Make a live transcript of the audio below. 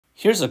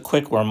Here's a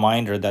quick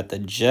reminder that the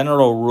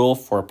general rule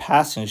for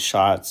passing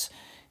shots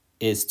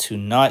is to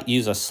not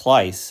use a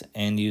slice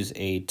and use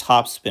a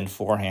topspin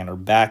forehand or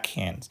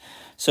backhand.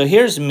 So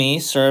here's me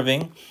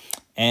serving.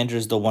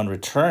 Andrew's the one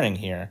returning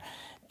here.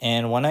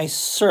 And when I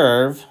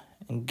serve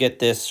and get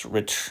this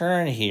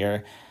return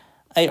here,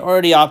 I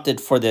already opted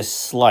for this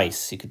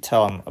slice. You could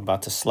tell I'm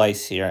about to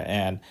slice here,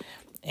 and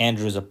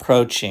Andrew's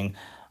approaching.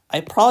 I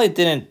probably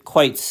didn't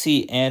quite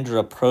see Andrew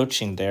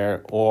approaching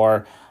there,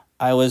 or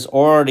I was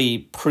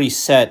already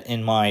preset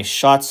in my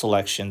shot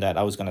selection that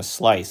I was going to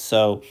slice.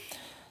 So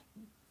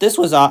this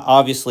was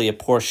obviously a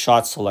poor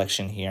shot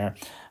selection here.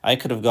 I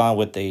could have gone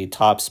with a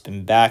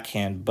topspin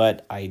backhand,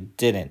 but I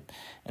didn't.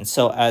 And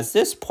so as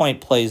this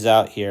point plays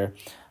out here,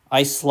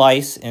 I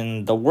slice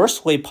in the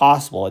worst way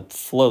possible. It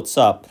floats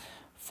up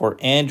for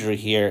Andrew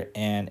here,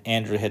 and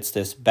Andrew hits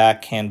this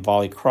backhand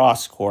volley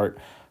cross court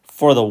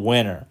for the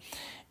winner.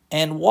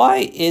 And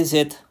why is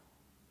it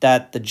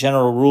that the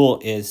general rule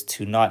is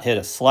to not hit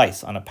a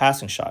slice on a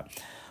passing shot?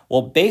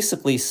 Well,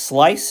 basically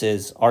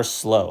slices are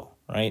slow,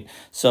 right?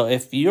 So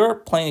if you're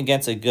playing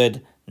against a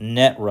good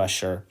net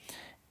rusher,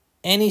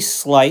 any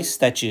slice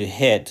that you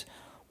hit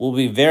will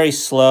be very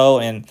slow.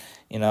 And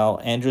you know,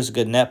 Andrew's a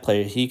good net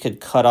player. He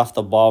could cut off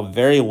the ball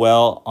very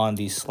well on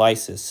these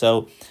slices.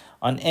 So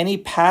on any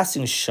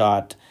passing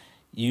shot,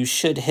 you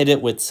should hit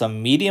it with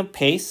some medium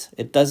pace.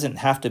 It doesn't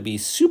have to be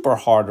super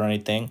hard or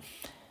anything.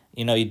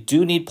 You know, you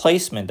do need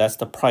placement. That's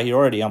the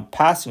priority on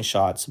passing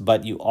shots,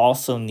 but you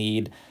also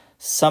need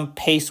some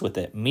pace with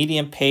it.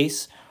 Medium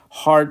pace,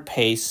 hard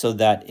pace, so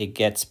that it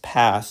gets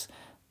past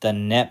the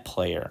net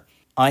player.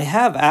 I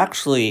have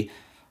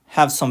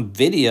some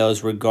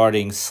videos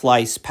regarding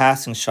slice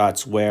passing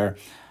shots where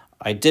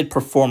I did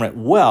perform it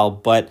well,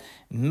 but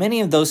many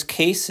of those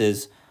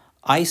cases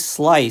I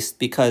sliced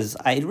because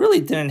I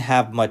really didn't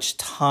have much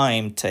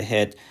time to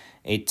hit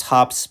a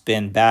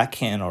topspin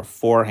backhand or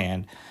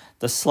forehand.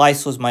 The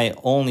slice was my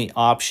only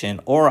option,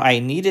 or I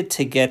needed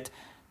to get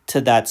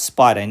to that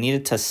spot. I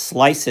needed to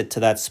slice it to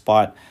that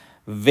spot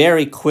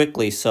very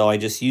quickly, so I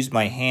just used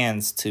my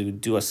hands to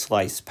do a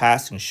slice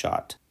passing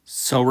shot.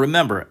 So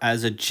remember,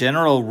 as a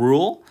general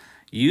rule,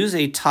 use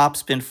a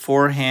topspin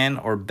forehand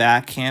or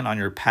backhand on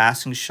your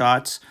passing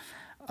shots.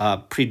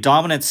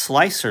 Predominant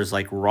slicers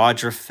like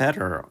Roger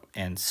Federer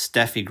and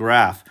Steffi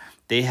Graf,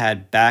 they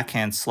had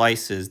backhand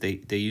slices.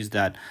 They used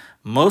that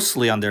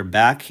mostly on their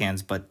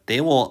backhands, but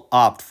they will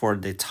opt for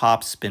the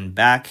topspin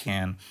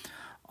backhand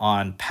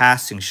on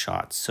passing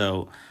shots.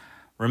 So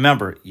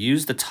remember,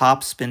 use the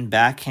topspin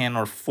backhand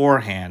or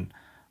forehand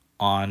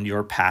on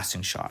your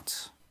passing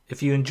shots.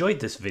 If you enjoyed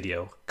this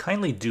video,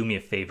 kindly do me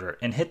a favor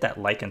and hit that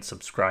like and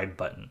subscribe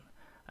button.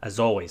 As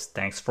always,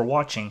 thanks for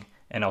watching,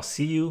 and I'll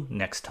see you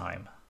next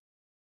time.